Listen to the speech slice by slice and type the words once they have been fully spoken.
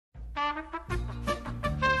So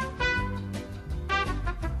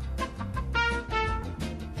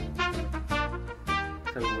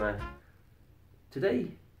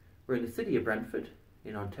today we're in the city of Brantford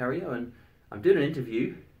in Ontario, and I'm doing an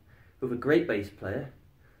interview with a great bass player,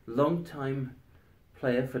 long-time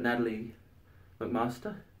player for Natalie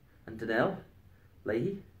MacMaster&Donnell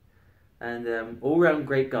Leahy, and all-round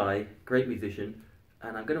great guy, great musician,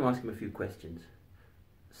 and I'm going to ask him a few questions.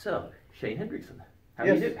 So, Shane Hendrickson, how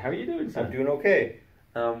are you doing, sir? I'm doing okay.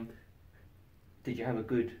 Did you have a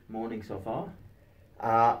good morning so far?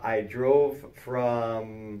 I drove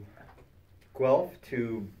from Guelph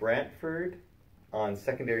to Brantford on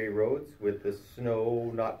secondary roads with the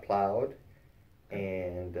snow not plowed,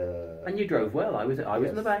 and you drove well. I was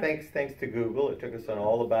in the back. Thanks to Google, it took us on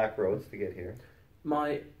all the back roads to get here.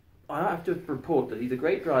 I have to report that he's a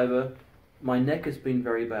great driver. My neck has been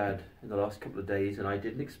very bad in the last couple of days, and I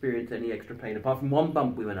didn't experience any extra pain apart from one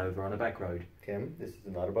bump we went over on a back road. Tim, this is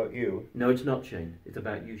not about you. No, it's not, Shane. It's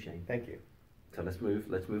about you, Shane. Thank you. So let's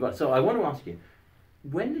move on. So I want to ask you,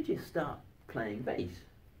 when did you start playing bass?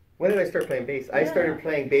 When did I start playing bass? Yeah. I started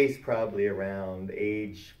playing bass probably around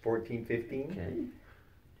age 14, 15. Okay.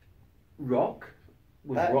 Rock?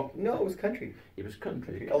 Rock? No, it was country. It was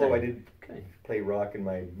country. Okay. Although I did play rock in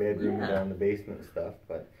my bedroom down the basement and stuff.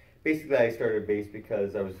 But basically I started bass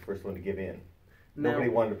because I was the first one to give in. Nobody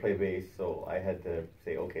wanted to play bass, so I had to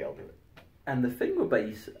say, okay, I'll do it. And the thing with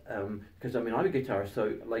bass, because I mean I'm a guitarist,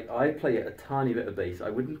 so like I play a tiny bit of bass. I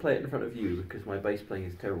wouldn't play it in front of you because my bass playing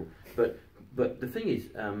is terrible. But the thing is,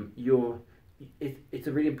 it's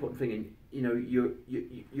a really important thing, and you know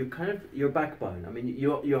you're kind of your backbone. I mean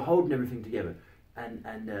you're holding everything together.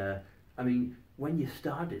 And I mean when you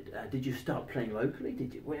started, did you start playing locally?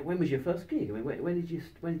 Did you? When was your first gig? I mean when did you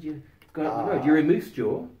go out on the road? You're in Moose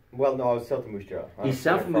Jaw. Well, no, I was south of Moose Jaw. He's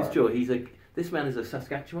south of Moose Jaw. This man is a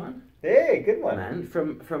Saskatchewan. Hey, good one. Man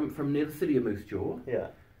from near the city of Moose Jaw. Yeah.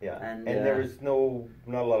 And there was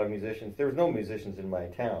not a lot of musicians. There was no musicians in my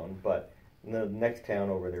town, but in the next town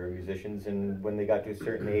over there were musicians, and when they got to a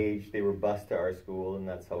certain age, they were bused to our school, and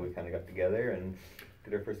that's how we kind of got together and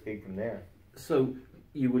did our first gig from there. So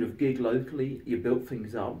you would have gigged locally, you built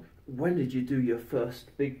things up. When did you do your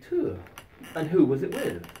first big tour? And who was it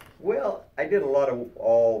with? Well, I did a lot of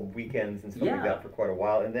all weekends and stuff like that for quite a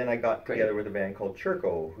while, and then I got together with a band called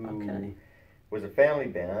Churko, who was a family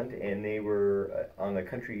band, and they were on the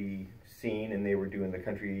country scene, and they were doing the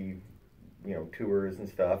country, tours and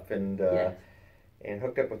stuff, and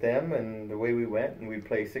hooked up with them, and the way we went, and we'd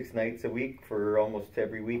play 6 nights a week for almost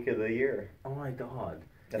every week of the year. Oh my God.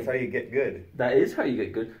 That's how you get good. That is how you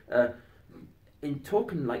get good. In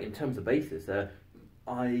talking, like, in terms of basses,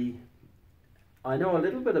 I know a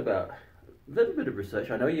little bit of research.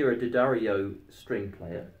 I know you're a D'Addario string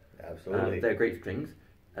player. Absolutely. They're great strings.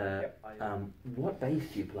 What bass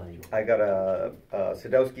do you play? I got a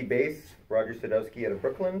Sadowsky bass, Roger Sadowsky out of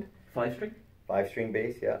Brooklyn. 5-string? 5-string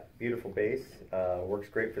bass, yeah. Beautiful bass. Works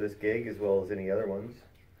great for this gig as well as any other ones.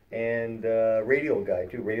 And radial guy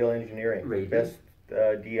too, radial engineering. Best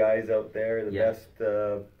DIs out there, the best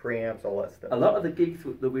preamps, all that stuff. A lot of the gigs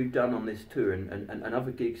that we've done on this tour and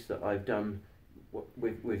other gigs that I've done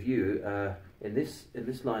with you in this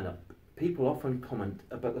lineup, people often comment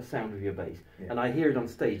about the sound of your bass, and I hear it on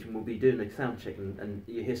stage, and we'll be doing a sound check, and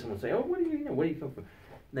you hear someone say, "Oh, what do you come from?"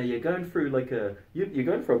 Now you're going through you're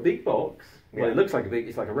going for a big box. Well, it looks like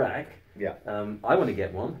it's like a rack. Yeah. I want to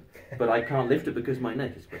get one, but I can't lift it because my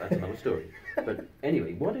neck is. But that's another story. But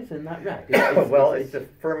anyway, what is in that rack? It's a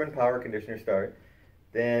Furman power conditioner start.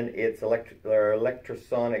 Then it's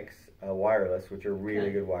Electrosonics wireless, which are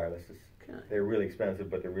really good wirelesses. They're really expensive,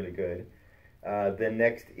 but they're really good. Then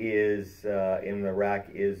next is in the rack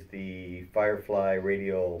is the Firefly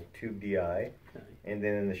radial tube DI, and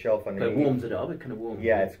then in the shelf underneath. It warms it up. It kind of warms.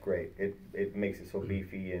 Yeah, it's great. It makes it so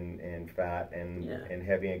beefy and fat and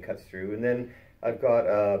heavy and cuts through. And then I've got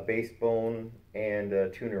a bass bone and a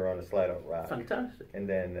tuner on a slide out rack. Fantastic. And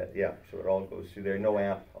then so it all goes through there. No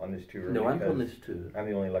amp on this tour. No amp on this tour. I'm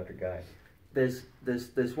the only electric guy. There's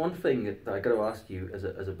one thing that I got to ask you as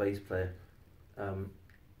a bass player.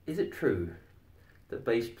 Is it true that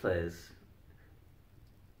bass players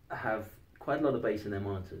have quite a lot of bass in their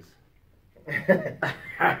monitors?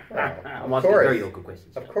 I'm asking very awkward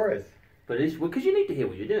questions. Of course. But it's because you need to hear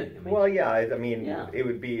what you're doing. I mean, well, yeah. I mean, it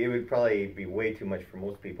would probably be way too much for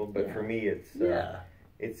most people, but for me,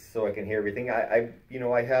 it's so I can hear everything. I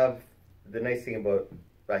have the nice thing about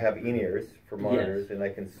I have in-ears for monitors, and I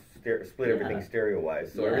can split everything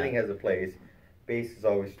stereo-wise, so everything has a place. Bass is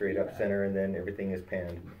always straight up center, and then everything is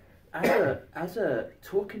panned. As a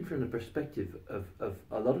talking from the perspective of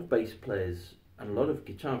a lot of bass players and a lot of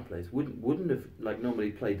guitar players wouldn't have like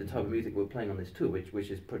normally played the type of music we're playing on this tour, which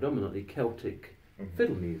is predominantly Celtic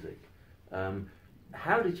fiddle music.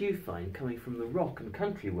 How did you find coming from the rock and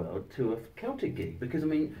country world to a Celtic gig? Because I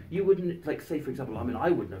mean, you wouldn't like say for example, I mean, I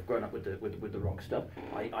wouldn't have grown up with the rock stuff.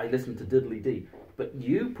 I listened to Diddley Dee, but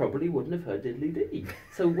you probably wouldn't have heard Diddley Dee.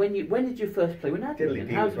 So when did you first play with Natalie? Diddley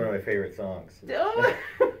Dee was one of my favorite songs.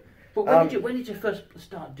 But when did you first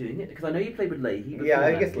start doing it? Because I know you played with Leahy. Yeah,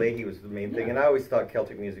 I guess Leahy was the main thing, and I always thought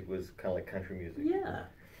Celtic music was kind of like country music. Yeah.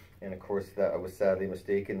 And of course, that I was sadly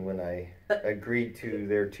mistaken when I agreed to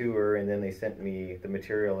their tour, and then they sent me the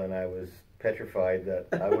material, and I was petrified that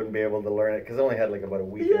I wouldn't be able to learn it because I only had like about a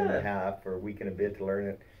week and a half or a week and a bit to learn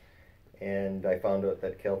it. And I found out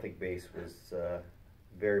that Celtic bass was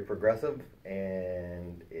very progressive,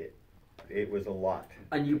 and it was a lot.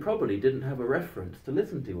 And you probably didn't have a reference to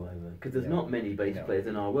listen to either, because there's not many bass players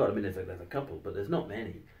in our world. I mean, there's a couple, but there's not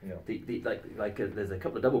many. No. There's a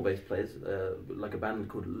couple of double bass players, like a band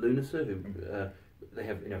called Lunacer, who they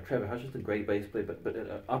have Trevor Hutchinson, great bass player,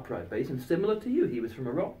 but upright bass, and similar to you, he was from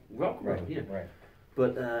a rock world, Right.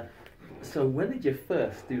 But so when did you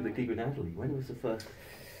first do the gig with Natalie? When was the first?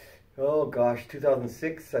 Oh gosh,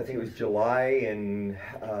 2006. I think it was July in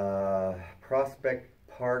Prospect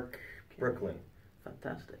Park, Brooklyn.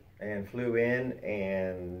 Fantastic. And flew in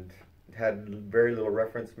and had very little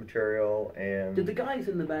reference material. And did the guys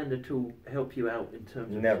in the band at all help you out in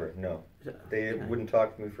terms of... Never, no. They wouldn't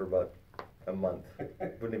talk to me for about a month.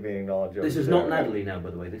 Wouldn't even acknowledge it. This is not Natalie now,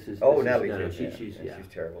 by the way. This Natalie. She's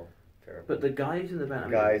terrible. But the guys in the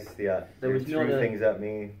band... There was threw things at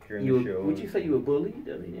me during the show. Would you say you were bullied?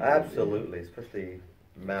 I mean, absolutely, especially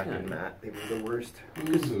Mac and Matt. They were the worst.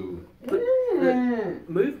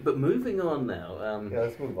 But moving on now.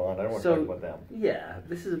 Let's move on. I don't want to talk about them. Yeah,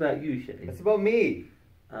 this is about you, Shane. It's about me.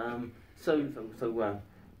 So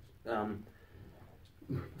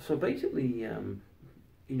basically, on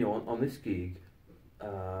this gig,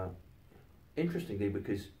 interestingly,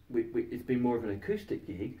 because it's been more of an acoustic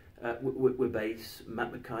gig. With bass,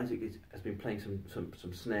 Matt McIsaac has been playing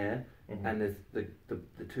some snare, and there's the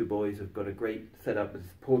two boys have got a great setup with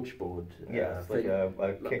porch board. It's like a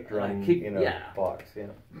kick drum in a box.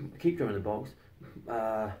 Yeah, kick drum in a box.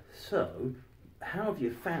 So, how have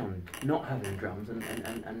you found not having drums, and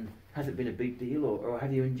has it been a big deal, or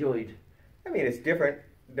have you enjoyed? I mean, it's different,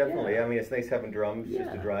 definitely. I mean, it's nice having drums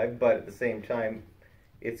just to drive, but at the same time,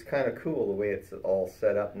 it's kind of cool the way it's all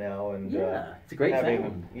set up now, and it's a great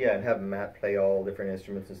sound. Yeah, and having Matt play all different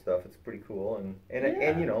instruments and stuff, it's pretty cool, and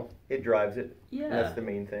it drives it. Yeah, and that's the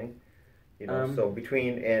main thing. So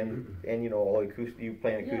between and all acoustic, you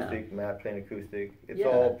playing acoustic, Matt playing acoustic, it's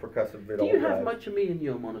all percussive. Do you have much of me in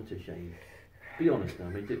your monitor, Shane? Be honest now. I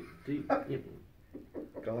mean, do you?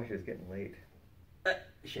 Gosh, it's getting late.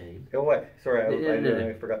 Shane. Oh what? Sorry,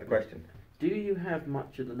 I forgot the question. Do you have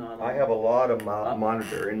much of the nylon? I have a lot of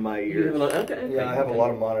monitor in my ears. I have a lot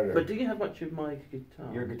of monitor. But do you have much of my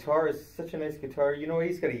guitar? Your guitar is such a nice guitar. You know,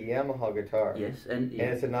 he's got a Yamaha guitar. Yes, and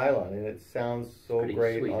it's a nylon, and it sounds so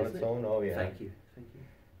great sweet, on its own. Oh yeah. Thank you.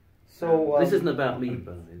 So this isn't about me,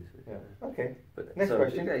 but okay. But next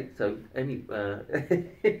question. Okay.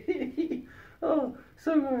 So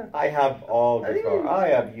I have all guitar. I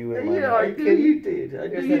have you in my. Yeah, I knew you did.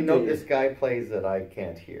 There's a note this guy plays that I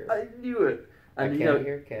can't hear. I knew it. And can't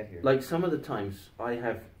hear. Like some of the times, I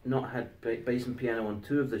have not had bass and piano on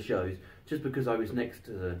two of the shows just because I was next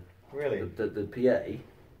to the PA.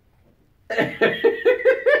 I'm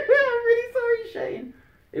really sorry, Shane.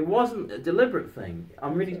 It wasn't a deliberate thing.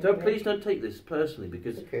 I'm really please don't take this personally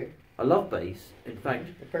because I love bass. In fact,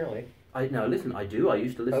 apparently, I do. I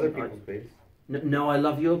used to listen other people's bass. No, I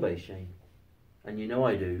love your bass, Shane, and you know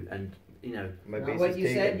I do. And my bass what you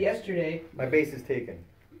said yesterday. My bass is taken.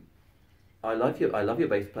 I love your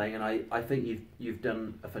bass playing, and I think you've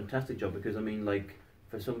done a fantastic job because I mean, like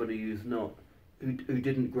for somebody who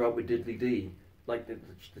didn't grow up with Diddley Dee, like the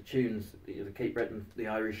tunes, the Cape Breton, the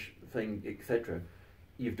Irish thing, etc.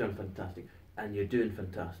 You've done fantastic, and you're doing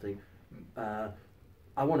fantastic.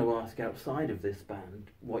 I want to ask outside of this band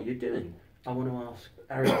what you're doing. I want to ask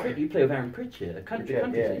Aaron. You play with Aaron Pritchett, a country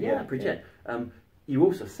singer. Pritchett. You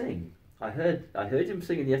also sing. I heard him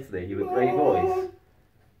singing yesterday. You have a great voice.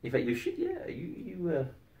 In fact, you should. Yeah, you. Do you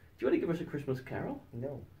want to give us a Christmas carol?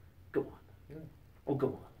 No. Go on. No. Oh, go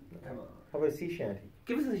on. Come on. How about a sea shanty?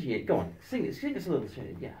 Give us a sea shanty. Go on. Sing us a little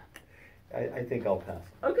shanty. Yeah. I think I'll pass.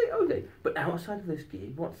 Okay. But outside of this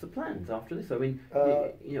gig, what's the plans after this? I mean,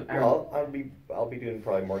 Aaron... Well, I'll be doing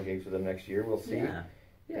probably more gigs with them next year. We'll see. Yeah.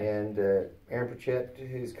 And Aaron Pritchett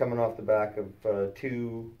is coming off the back of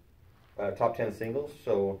two top 10 singles,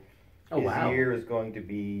 so Oh, His wow. year is going to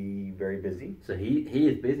be very busy. So he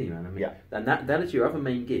is busy, man. I mean, yeah. And that is your other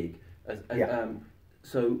main gig. Yeah.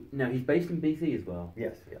 So now he's based in BC as well.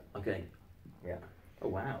 Yes. Yeah. Okay. Yeah. Oh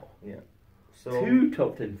wow. Yeah. So 2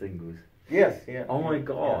 top 10 singles. Yes. Yeah. Oh my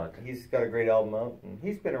God. Yeah. He's got a great album out, and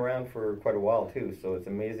he's been around for quite a while too. So it's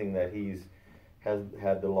amazing that has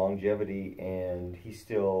had the longevity and he's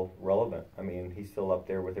still relevant. I mean, he's still up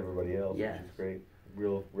there with everybody else, Yes. which is great.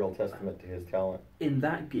 Real testament to his talent. In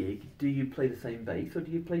that gig, do you play the same bass or do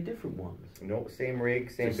you play different ones? No, same rig,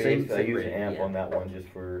 same bass. Same I use rig, an amp yeah. on that one just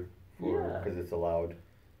for because it's a loud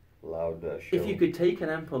show. If you could take an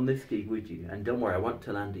amp on this gig, would you? And don't worry, I won't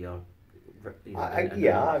tell Andy.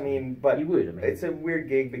 I mean, but you would. I mean, it's a weird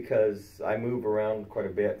gig because I move around quite a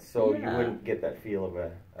bit, so Yeah. you wouldn't get that feel of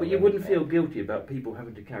a. But you wouldn't feel guilty about people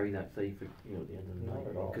having to carry that, say, for at the end of the Not night.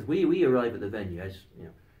 at all. Because we arrive at the venue, as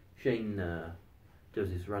Shane does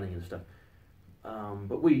his running and stuff.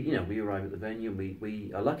 But we arrive at the venue and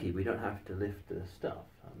we are lucky. We don't have to lift the stuff.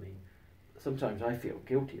 I mean, sometimes I feel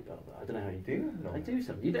guilty about that. I don't know how you do. No. I do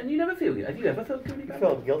something. You never feel guilty. Have you ever felt guilty You about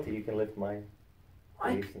felt that? guilty. You can lift my.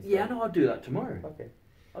 Yeah, no, I'll do that tomorrow. Okay.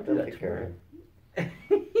 I'll do that tomorrow.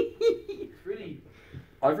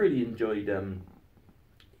 I've really enjoyed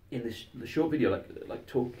in the short video,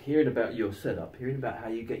 hearing about your setup, hearing about how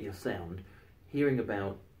you get your sound, hearing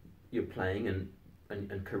about your playing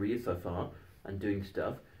and career so far, and doing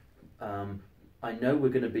stuff. I know we're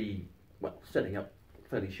going to be setting up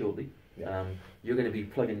fairly shortly. Yeah. You're going to be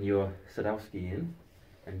plugging your Sadowsky in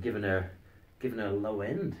and giving her a low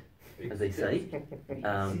end, as they say.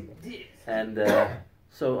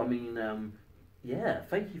 So I mean,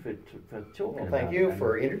 thank you for talking. Well, thank you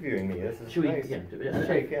for interviewing me. This is nice.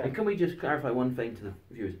 And can we just clarify one thing to the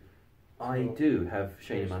viewers? I do have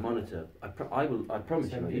Shane in my monitor. I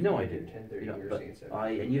promise you. You know I do.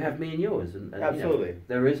 And you have me in yours. And Absolutely.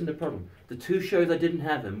 There isn't a problem. The 2 shows I didn't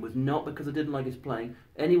have him was not because I didn't like his playing.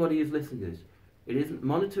 Anybody who's listening to this, it isn't.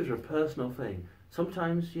 Monitors are a personal thing.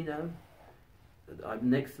 Sometimes I'm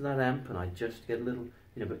next to that amp and I just get a little.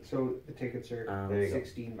 But so the tickets are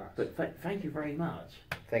 $16. But thank you very much.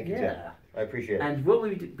 Thank you, Tim. I appreciate it. And will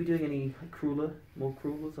we be doing any more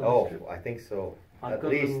crullers? Oh, I think so. At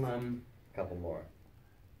least a couple more.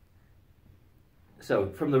 So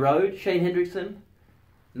from the road, Shane Hendrickson,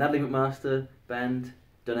 Natalie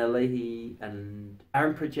MacMaster&Donnell Leahy, and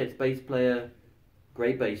Aaron Pritchett's bass player,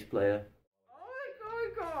 great bass player. Oh my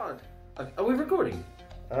God! Are we recording?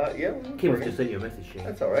 Yeah. Kim's just sent you a message, Shane.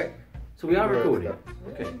 That's all right. So we are recording.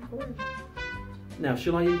 Okay. Now,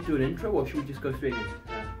 shall I do an intro or should we just go straight in?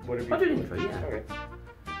 I'll do an intro, yeah. All right.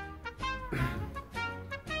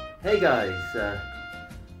 Hey guys,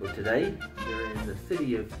 well today we're in the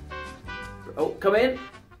city of... Oh, come in!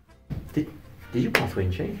 Did you pass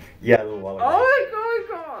wind, Shane? Yeah, a little while ago. Oh my